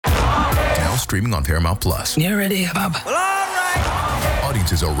streaming on Paramount Plus. You ready, Bob? Well, all right.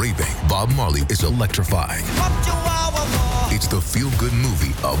 Audiences are raving. Bob Marley is electrifying. It's the feel-good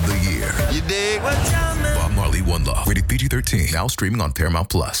movie of the year. You dig? Bob Marley, One Love. Rated PG-13. Now streaming on Paramount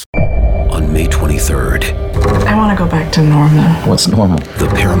Plus. On May 23rd. I want to go back to normal. What's normal? The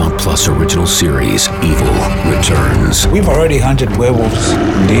Paramount Plus original series, Evil, returns. We've already hunted werewolves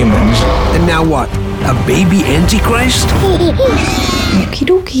and demons. And now what? A baby Antichrist? Okie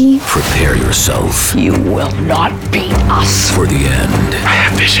dokie. Prepare yourself. You will not beat us. For the end. I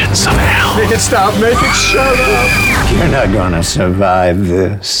have visions of hell. Make it stop. Make it shut up. You're not gonna survive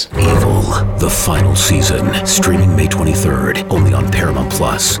this. Evil, the final season. Streaming May 23rd. Only on Paramount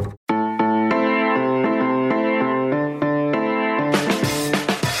Plus.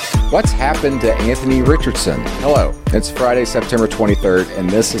 What's happened to Anthony Richardson? Hello, it's Friday, September 23rd, and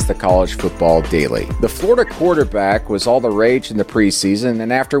this is the College Football Daily. The Florida quarterback was all the rage in the preseason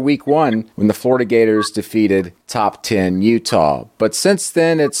and after week 1 when the Florida Gators defeated top 10 Utah. But since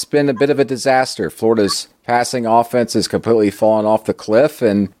then, it's been a bit of a disaster. Florida's passing offense has completely fallen off the cliff,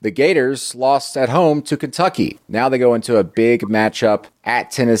 and the Gators lost at home to Kentucky. Now they go into a big matchup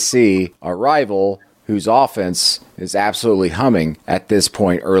at Tennessee, a rival whose offense is absolutely humming at this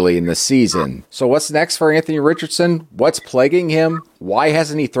point early in the season. So what's next for Anthony Richardson? What's plaguing him? Why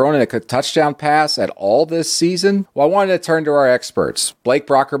hasn't he thrown in a touchdown pass at all this season? Well, I wanted to turn to our experts. Blake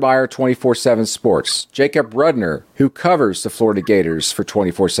Brockermeyer, 24/7 Sports. Jacob Rudner, who covers the Florida Gators for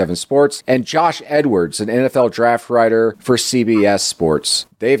 24/7 Sports. And Josh Edwards, an NFL draft writer for CBS Sports.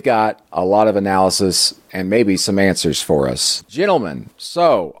 They've got a lot of analysis and maybe some answers for us. Gentlemen,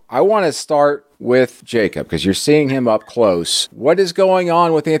 so I want to start with Jacob, because you're seeing him up close. What is going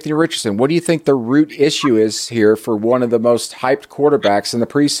on with Anthony Richardson? What do you think the root issue is here for one of the most hyped quarterbacks in the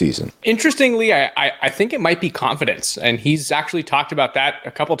preseason? Interestingly, I think it might be confidence, and he's actually talked about that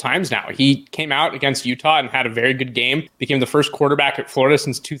a couple times now. He came out against Utah and had a very good game, became the first quarterback at Florida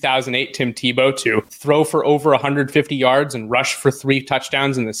since 2008, Tim Tebow, to throw for over 150 yards and rush for 3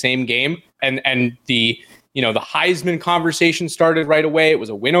 touchdowns in the same game. And the Heisman conversation started right away. It was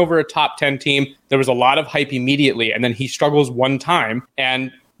a win over a top 10 team. There was a lot of hype immediately. And then he struggles one time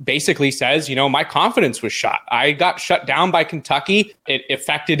and basically says, my confidence was shot. I got shut down by Kentucky. It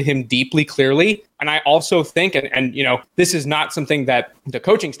affected him deeply, clearly. And I also think, and this is not something that the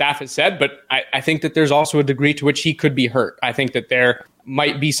coaching staff has said, but I think that there's also a degree to which he could be hurt. I think that there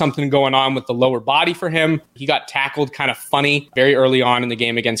might be something going on with the lower body for him. He got tackled kind of funny very early on in the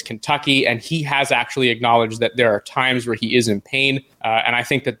game against Kentucky, and he has actually acknowledged that there are times where he is in pain. And I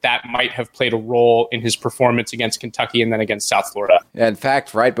think that might have played a role in his performance against Kentucky and then against South Florida. In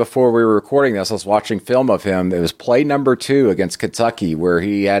fact, right before we were recording this, I was watching film of him. It was play number 2 against Kentucky where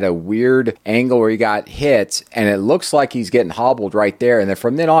he had a weird angle where he got hit, and it looks like he's getting hobbled right there. And then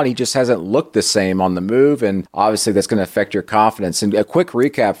from then on, he just hasn't looked the same on the move, and obviously that's going to affect your confidence. And a quick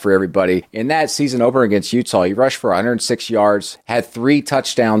recap for everybody. In that season opener against Utah, he rushed for 106 yards, had 3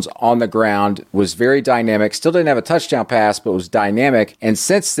 touchdowns on the ground, was very dynamic, still didn't have a touchdown pass, but was dynamic. And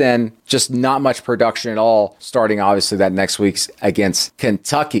since then, just not much production at all, starting obviously that next week's against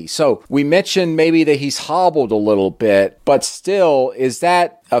Kentucky. So we mentioned maybe that he's hobbled a little bit, but still, is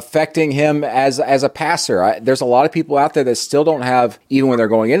that affecting him as a passer? There's a lot of people out there that still don't have, even when they're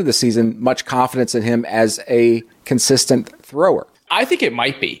going into the season, much confidence in him as a consistent thrower. I think it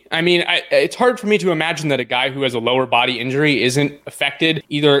might be. I mean, it's hard for me to imagine that a guy who has a lower body injury isn't affected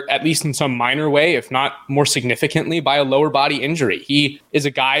either, at least in some minor way, if not more significantly, by a lower body injury. He is a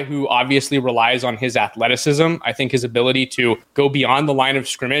guy who obviously relies on his athleticism. I think his ability to go beyond the line of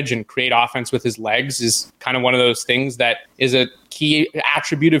scrimmage and create offense with his legs is kind of one of those things that is a key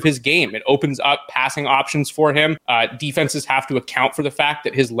attribute of his game. It opens up passing options for him. Defenses have to account for the fact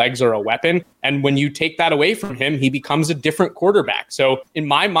that his legs are a weapon. And when you take that away from him, he becomes a different quarterback. So in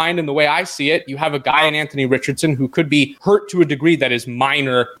my mind and the way I see it, you have a guy in Anthony Richardson who could be hurt to a degree that is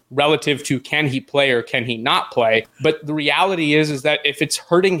minor relative to can he play or can he not play. But the reality is that if it's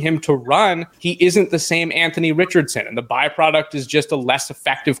hurting him to run, he isn't the same Anthony Richardson. And the byproduct is just a less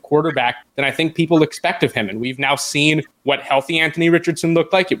effective quarterback than I think people expect of him. And we've now seen what healthy Anthony Richardson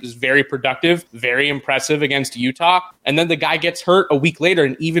looked like. It was very productive, very impressive against Utah. And then the guy gets hurt a week later.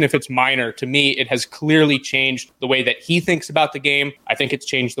 And even if it's minor, to me, it has clearly changed the way that he thinks about the game. I think it's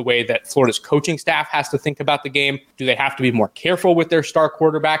changed the way that Florida's coaching staff has to think about the game. Do they have to be more careful with their star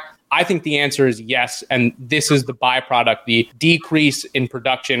quarterback? I think the answer is yes, and this is the byproduct, the decrease in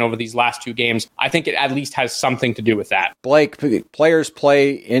production over these last 2 games. I think it at least has something to do with that. Blake, players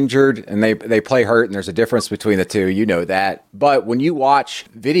play injured and they play hurt, and there's a difference between the two. You know that. But when you watch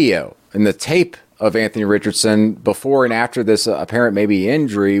video and the tape of Anthony Richardson before and after this apparent maybe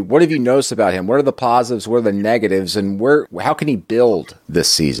injury. What have you noticed about him? What are the positives? What are the negatives? And how can he build this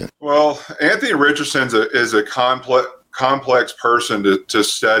season? Well, Anthony Richardson is a complex person to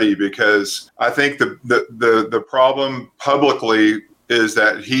study, because I think the problem publicly is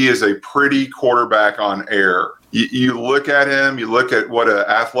that he is a pretty quarterback on air. You look at him, you look at what an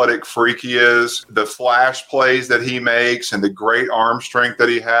athletic freak he is, the flash plays that he makes and the great arm strength that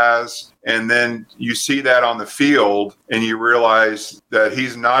he has. And then you see that on the field and you realize that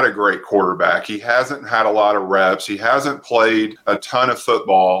he's not a great quarterback. He hasn't had a lot of reps. He hasn't played a ton of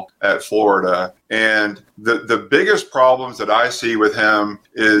football at Florida. And the biggest problems that I see with him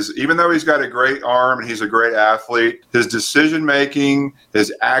is, even though he's got a great arm and he's a great athlete, his decision making,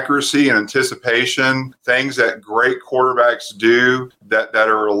 his accuracy and anticipation, things that great quarterbacks do that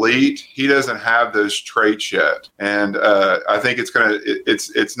are elite, he doesn't have those traits yet. And I think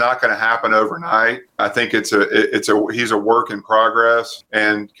it's not going to happen overnight. I think he's a work in progress.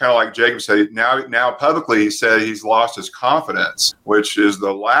 And kind of like Jacob said, now publicly he said he's lost his confidence, which is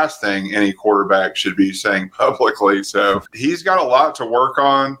the last thing any quarterback should be saying publicly. So he's got a lot to work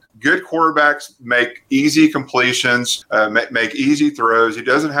on. Good quarterbacks make easy completions, make easy throws. He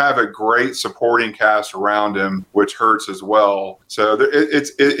doesn't have a great supporting cast around him, which hurts as well. So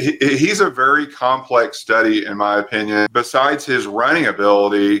he's a very complex study, in my opinion. Besides his running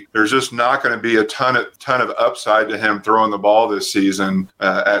ability, there's just not going to be a ton of upside to him throwing the ball this season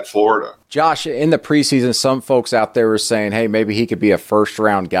at Florida. Josh, in the preseason, some folks out there were saying, hey, maybe he could be a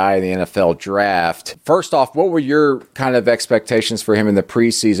first-round guy in the NFL draft. First off, what were your kind of expectations for him in the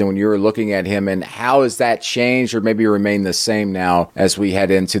preseason when you were looking at him, and how has that changed or maybe remained the same now as we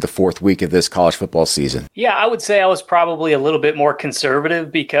head into the fourth week of this college football season? Yeah, I would say I was probably a little bit more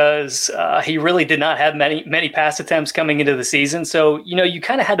conservative, because he really did not have many pass attempts coming into the season. So, you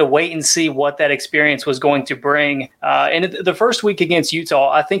kind of had to wait and see what that experience was going to bring. And the first week against Utah,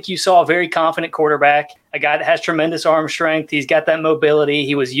 I think you saw a very confident quarterback, a guy that has tremendous arm strength. He's got that mobility.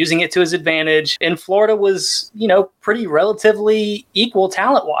 He was using it to his advantage. And Florida was, pretty relatively equal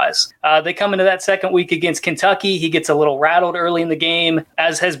talent-wise. They come into that second week against Kentucky. He gets a little rattled early in the game.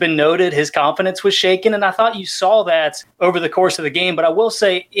 As has been noted, his confidence was shaken, and I thought you saw that over the course of the game. But I will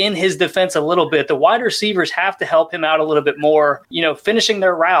say, in his defense a little bit, the wide receivers have to help him out a little bit more, finishing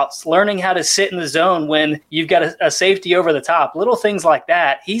their routes, learning how to sit in the zone when you've got a safety over the top, little things like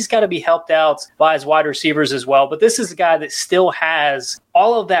that. He's got to be helped out by his wide receivers as well. But this is a guy that still has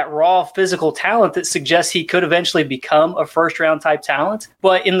all of that raw physical talent that suggests he could eventually become a first-round type talent.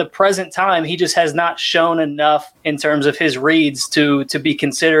 But in the present time, he just has not shown enough in terms of his reads to be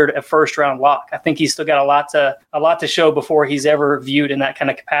considered a first-round lock. I think he's still got a lot to show before he's ever viewed in that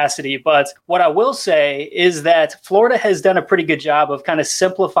kind of capacity. But what I will say is that Florida has done a pretty good job of kind of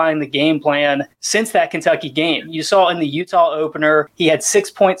simplifying the game plan since that Kentucky game. You saw in the Utah opener, he had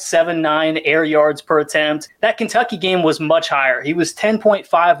 6.79 air yards per attempt. That Kentucky game was much higher. He was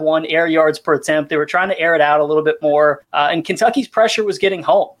 10.51 air yards per attempt. They were trying to air it out a little bit more, and Kentucky's pressure was getting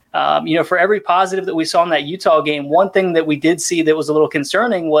home. For every positive that we saw in that Utah game, one thing that we did see that was a little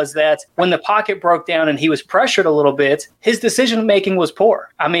concerning was that when the pocket broke down and he was pressured a little bit, his decision-making was poor.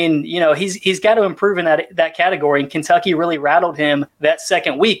 I mean, he's got to improve in that category, and Kentucky really rattled him that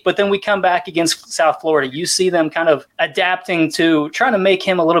second week. But then we come back against South Florida. You see them kind of adapting to trying to make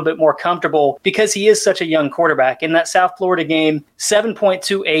him a little bit more comfortable, because he is such a young quarterback. In that South Florida game,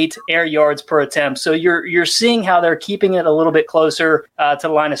 7.28 air yards per attempt. So you're seeing how they're keeping it a little bit closer to the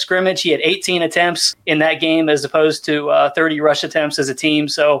line of scrimmage. He had 18 attempts in that game as opposed to 30 rush attempts as a team.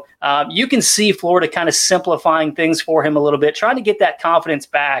 So you can see Florida kind of simplifying things for him a little bit, trying to get that confidence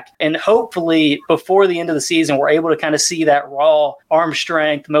back. And hopefully before the end of the season, we're able to kind of see that raw arm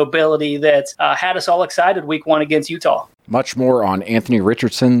strength, mobility that had us all excited week one against Utah. Much more on Anthony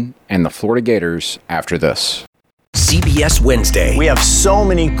Richardson and the Florida Gators after this. CBS Wednesday. We have so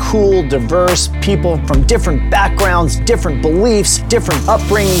many cool, diverse people from different backgrounds, different beliefs, different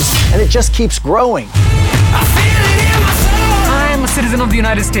upbringings, and it just keeps growing. I'm a citizen of the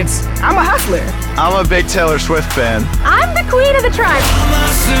United States. I'm a hustler. I'm a big Taylor Swift fan. I'm the queen of the tribe.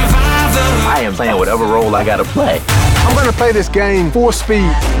 I am playing whatever role I gotta play. I'm gonna play this game full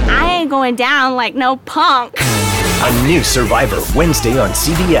speed. I ain't going down like no punk. A new Survivor, Wednesday on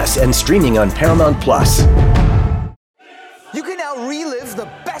CBS and streaming on Paramount+. You can now relive the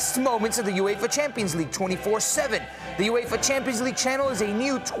best moments of the UEFA Champions League 24/7. The UEFA Champions League channel is a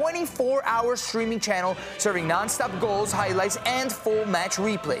new 24-hour streaming channel serving non-stop goals, highlights, and full match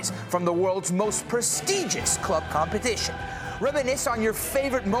replays from the world's most prestigious club competition. Reminisce on your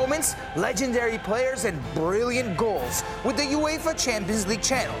favorite moments, legendary players, and brilliant goals with the UEFA Champions League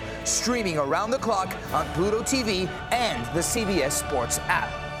channel, streaming around the clock on Pluto TV and the CBS Sports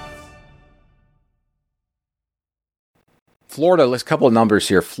app. Florida, let's a couple of numbers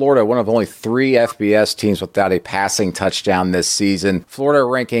here. Florida, one of only 3 FBS teams without a passing touchdown this season. Florida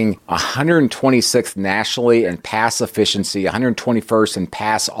ranking 126th nationally in pass efficiency, 121st in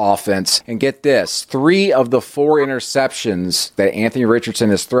pass offense. And get this, 3 of the 4 interceptions that Anthony Richardson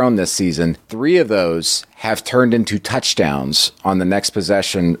has thrown this season, 3 of those have turned into touchdowns on the next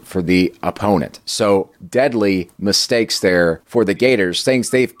possession for the opponent. So deadly mistakes there for the Gators,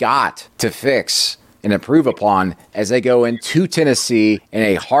 things they've got to fix and improve upon as they go into Tennessee in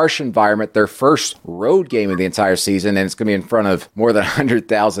a harsh environment, their first road game of the entire season, and it's going to be in front of more than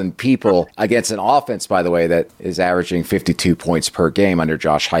 100,000 people against an offense, by the way, that is averaging 52 points per game under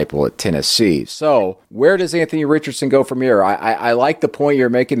Josh Heupel at Tennessee. So where does Anthony Richardson go from here? I like the point you're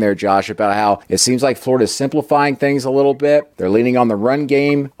making there, Josh, about how it seems like Florida's simplifying things a little bit. They're leaning on the run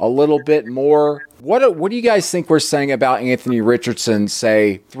game a little bit more. What do you guys think we're saying about Anthony Richardson,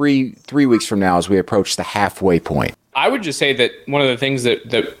 say, three weeks from now as we approach the halfway point? I would just say that one of the things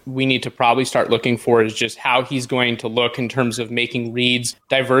that we need to probably start looking for is just how he's going to look in terms of making reads,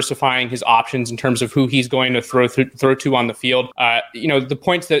 diversifying his options in terms of who he's going to throw to on the field. The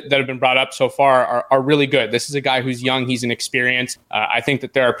points that have been brought up so far are really good. This is a guy who's young. He's inexperienced. I think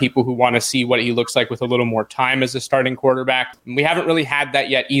that there are people who want to see what he looks like with a little more time as a starting quarterback. And we haven't really had that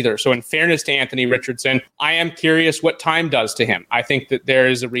yet either. So in fairness to Anthony Richardson, I am curious what time does to him. I think that there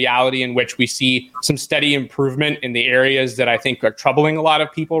is a reality in which we see some steady improvement in the areas that I think are troubling a lot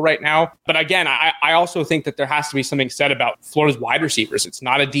of people right now. But again, I also think that there has to be something said about Florida's wide receivers. It's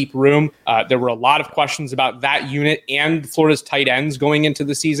not a deep room. There were a lot of questions about that unit and Florida's tight ends going into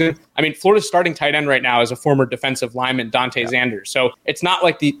the season. I mean, Florida's starting tight end right now is a former defensive lineman, Dante Zanders. So it's not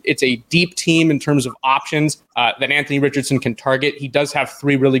like it's a deep team in terms of options that Anthony Richardson can target. He does have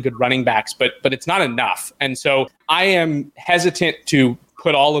 3 really good running backs, but it's not enough. And so I am hesitant to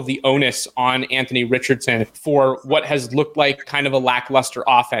put all of the onus on Anthony Richardson for what has looked like kind of a lackluster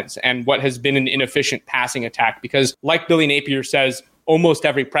offense and what has been an inefficient passing attack. Because like Billy Napier says, almost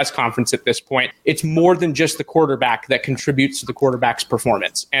every press conference at this point, it's more than just the quarterback that contributes to the quarterback's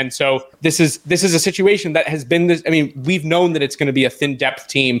performance. And so this is a situation that has been this. I mean, we've known that it's going to be a thin depth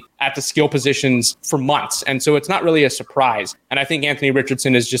team at the skill positions for months. And so it's not really a surprise. And I think Anthony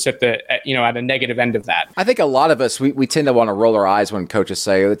Richardson is just at a negative end of that. I think a lot of us, we tend to want to roll our eyes when coaches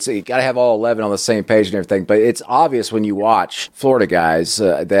say, you got to have all 11 on the same page and everything. But it's obvious when you watch Florida guys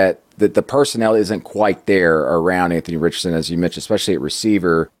that the personnel isn't quite there around Anthony Richardson, as you mentioned, especially at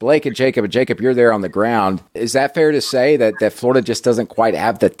receiver. Blake and Jacob, you're there on the ground. Is that fair to say that Florida just doesn't quite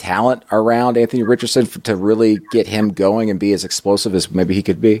have the talent around Anthony Richardson to really get him going and be as explosive as maybe he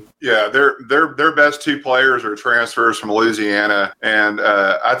could be? Yeah, their best 2 players are transfers from Louisiana, and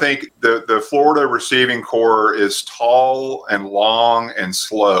I think the Florida receiving core is tall and long and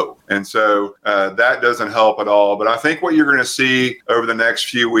slow, and so that doesn't help at all. But I think what you're going to see over the next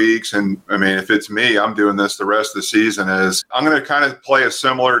few weeks, and I mean, if it's me, I'm doing this the rest of the season, is I'm going to kind of play a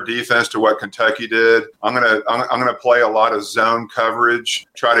similar defense to what Kentucky did. I'm going to play a lot of zone coverage,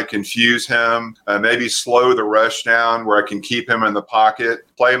 try to confuse him, maybe slow the rush down where I can keep him in the pocket,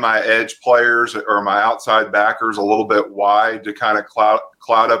 play my edge players or my outside backers a little bit wide to kind of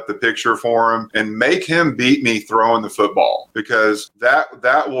cloud up the picture for him and make him beat me throwing the football, because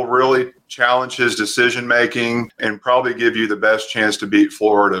that will really challenge his decision making and probably give you the best chance to beat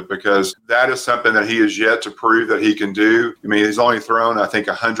Florida, because that is something that he has yet to prove that he can do. I mean, he's only thrown, I think,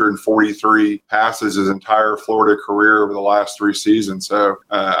 143 passes his entire Florida career over the last 3 seasons. So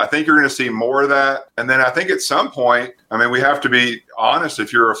I think you're going to see more of that. And then I think at some point, I mean, we have to be honest,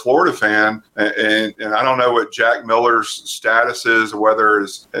 if you're a Florida fan, and I don't know what Jack Miller's status is, whether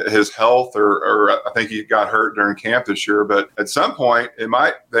it's his health or I think he got hurt during camp this year, but at some point they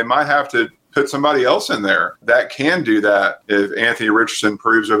might have to put somebody else in there that can do that. If Anthony Richardson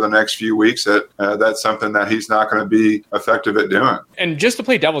proves over the next few weeks that that's something that he's not going to be effective at doing. And just to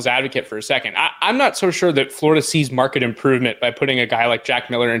play devil's advocate for a second, I'm not so sure that Florida sees market improvement by putting a guy like Jack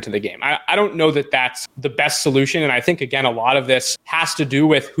Miller into the game. I don't know that that's the best solution. And I think, again, a lot of this has to do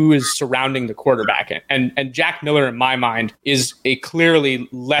with who is surrounding the quarterback. And Jack Miller, in my mind, is a clearly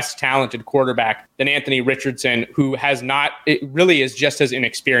less talented quarterback than Anthony Richardson, who it really is just as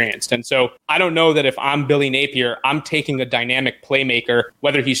inexperienced. And so I don't know that if I'm Billy Napier, I'm taking a dynamic playmaker,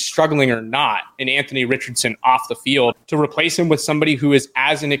 whether he's struggling or not, in Anthony Richardson off the field to replace him with somebody who is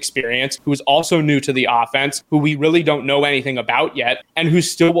as inexperienced, who is also new to the offense, who we really don't know anything about yet, and who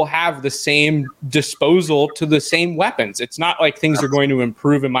still will have the same disposal to the same weapons. It's not like things are going to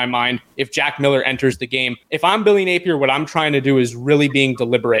improve in my mind if Jack Miller enters the game. If I'm Billy Napier, what I'm trying to do is really being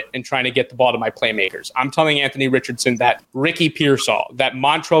deliberate and trying to get the ball to my playmakers. I'm telling Anthony Richardson that Ricky Pearsall, that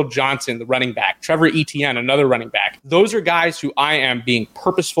Montrell Johnson, the running back, Trevor Etienne, another running back, those are guys who I am being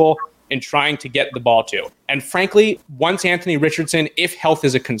purposeful in trying to get the ball to. And frankly, once Anthony Richardson, if health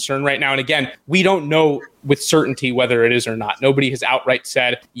is a concern right now, and again, we don't know with certainty whether it is or not. Nobody has outright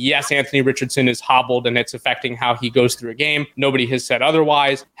said, yes, Anthony Richardson is hobbled and it's affecting how he goes through a game. Nobody has said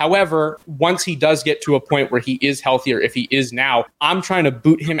otherwise. However, once he does get to a point where he is healthier, if he is now, I'm trying to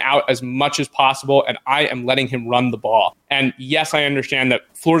boot him out as much as possible, and I am letting him run the ball. And yes, I understand that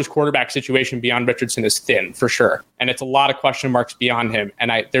Florida's quarterback situation beyond Richardson is thin, for sure. And it's a lot of question marks beyond him.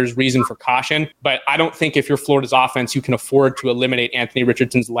 And there's reason for caution. But I don't think if you're Florida's offense, you can afford to eliminate Anthony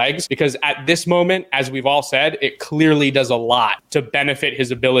Richardson's legs, because at this moment, as we've all said, it clearly does a lot to benefit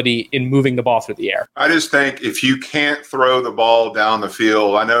his ability in moving the ball through the air. I just think if you can't throw the ball down the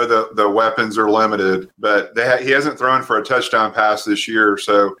field, I know the weapons are limited, but he hasn't thrown for a touchdown pass this year.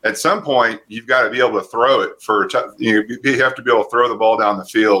 So at some point, you've got to be able to throw it you have to be able to throw the ball down the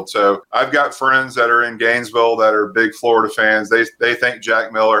field. So I've got friends that are in Gainesville that are big Florida fans. They think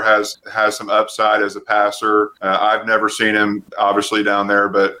Jack Miller has some upside as a passer. I've never seen him obviously down there,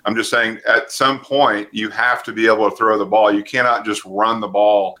 but I'm just saying at some point you have to be able to throw the ball. You cannot just run the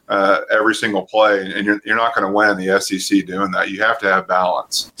ball every single play, and you're not going to win in the SEC doing that. You have to have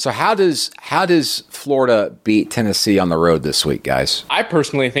balance. So how does Florida beat Tennessee on the road this week, guys? I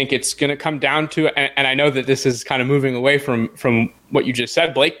personally think it's going to come down to, and I know that this is kind of moving away from what you just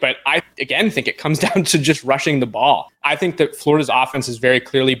said, Blake, but I, again, think it comes down to just rushing the ball. I think that Florida's offense is very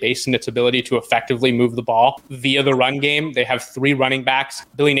clearly based on its ability to effectively move the ball via the run game. They have 3 running backs.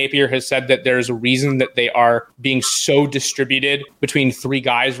 Billy Napier has said that there's a reason that they are being so distributed between 3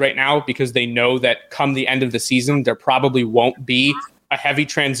 guys right now, because they know that come the end of the season, there probably won't be a heavy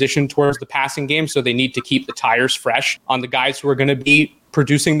transition towards the passing game. So they need to keep the tires fresh on the guys who are going to be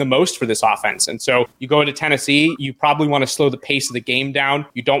producing the most for this offense. And so you go into Tennessee, you probably want to slow the pace of the game down.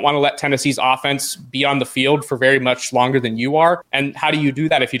 You don't want to let Tennessee's offense be on the field for very much longer than you are. And how do you do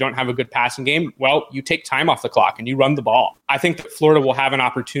that if you don't have a good passing game? Well, you take time off the clock and you run the ball. I think that Florida will have an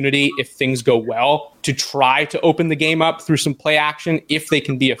opportunity, if things go well, to try to open the game up through some play action if they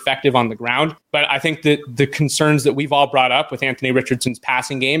can be effective on the ground. But I think that the concerns that we've all brought up with Anthony Richardson's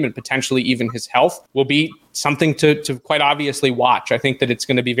passing game and potentially even his health will be something to quite obviously watch. I think that it's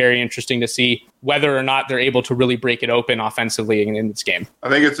going to be very interesting to see whether or not they're able to really break it open offensively in this game. I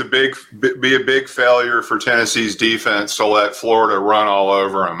think it's be a big failure for Tennessee's defense to let Florida run all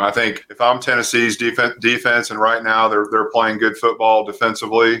over them. I think if I'm Tennessee's defense, and right now they're playing good football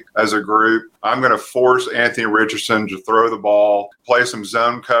defensively as a group, I'm going to force Anthony Richardson to throw the ball, play some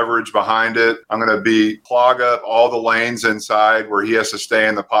zone coverage behind it. I'm going to clog up all the lanes inside where he has to stay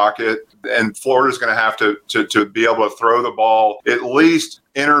in the pocket. And Florida's going to have to be able to throw the ball at least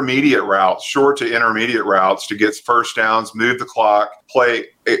intermediate routes, short to intermediate routes, to get first downs, move the clock, play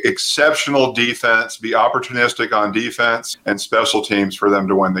exceptional defense, be opportunistic on defense and special teams for them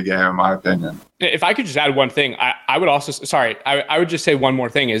to win the game, in my opinion. If I could just add one thing, I would just say one more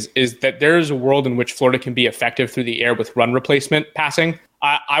thing is that there is a world in which Florida can be effective through the air with run replacement passing.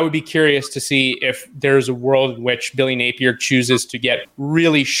 I would be curious to see if there's a world in which Billy Napier chooses to get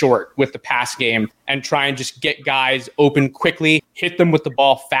really short with the pass game and try and just get guys open quickly, hit them with the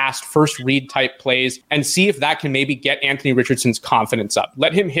ball fast, first read type plays, and see if that can maybe get Anthony Richardson's confidence up.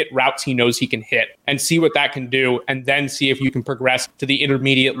 Let him hit routes he knows he can hit and see what that can do, and then see if you can progress to the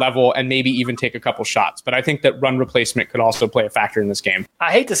intermediate level and maybe even take a couple shots. But I think that run replacement could also play a factor in this game.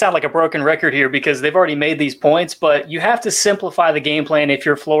 I hate to sound like a broken record here because they've already made these points, but you have to simplify the game plan if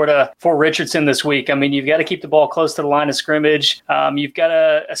you're Florida for Richardson this week. I mean, you've got to keep the ball close to the line of scrimmage. You've got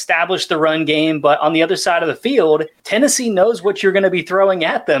to establish the run game, but on the other side of the field, Tennessee knows what you're going to be throwing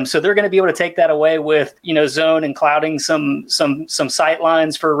at them. So they're going to be able to take that away with, zone and clouding some sight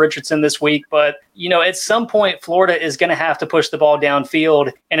lines for Richardson this week. But, at some point, Florida is going to have to push the ball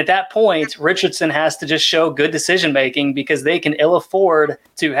downfield. And at that point, Richardson has to just show good decision-making because they can ill afford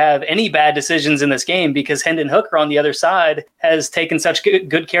to have any bad decisions in this game because Hendon Hooker on the other side has taken such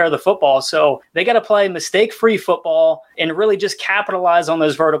good care of the football. So they got to play mistake-free football and really just capitalize on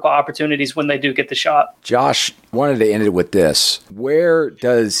those vertical opportunities when they do get the shot. Josh, wanted to end it with this. Where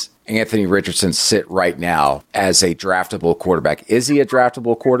does Anthony Richardson sit right now as a draftable quarterback? Is he a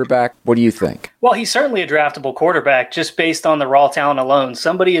draftable quarterback? What do you think? Well, he's certainly a draftable quarterback just based on the raw talent alone.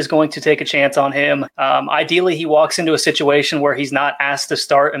 Somebody is going to take a chance on him. Ideally, he walks into a situation where he's not asked to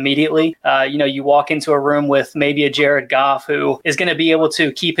start immediately. You walk into a room with maybe a Jared Goff who is going to be able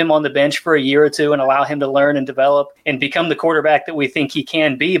to keep him on the bench for a year or two and allow him to learn and develop and become the quarterback that we think he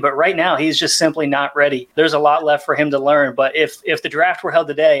can be. But right now, he's just simply not ready. There's a lot left for him to learn. But if the draft were held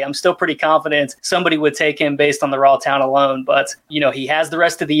today, I'm still pretty confident somebody would take him based on the raw talent alone. But, he has the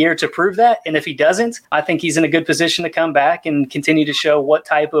rest of the year to prove that. And if he doesn't, I think he's in a good position to come back and continue to show what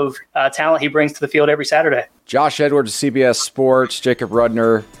type of talent he brings to the field every Saturday. Josh Edwards, CBS Sports, Jacob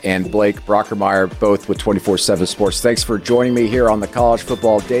Rudner, and Blake Brockermeyer, both with 24/7 Sports. Thanks for joining me here on the College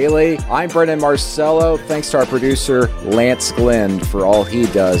Football Daily. I'm Brendan Marcello. Thanks to our producer, Lance Glenn, for all he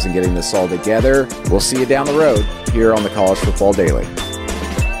does in getting this all together. We'll see you down the road here on the College Football Daily.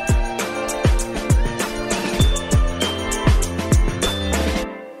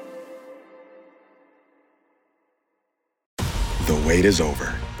 The wait is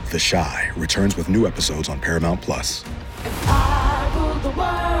over. The Chi returns with new episodes on Paramount+.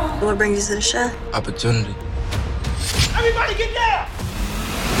 What brings you to the Chi? Opportunity. Everybody get down!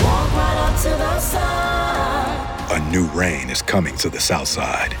 Walk right up to the side. A new reign is coming to the South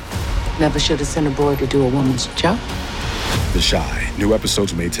Side. Never should have sent a boy to do a woman's job. The Chi. New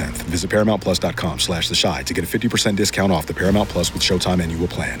episodes May 10th. Visit ParamountPlus.com/The Chi to get a 50% discount off the Paramount Plus with Showtime annual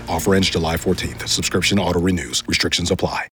plan. Offer ends July 14th. Subscription auto renews. Restrictions apply.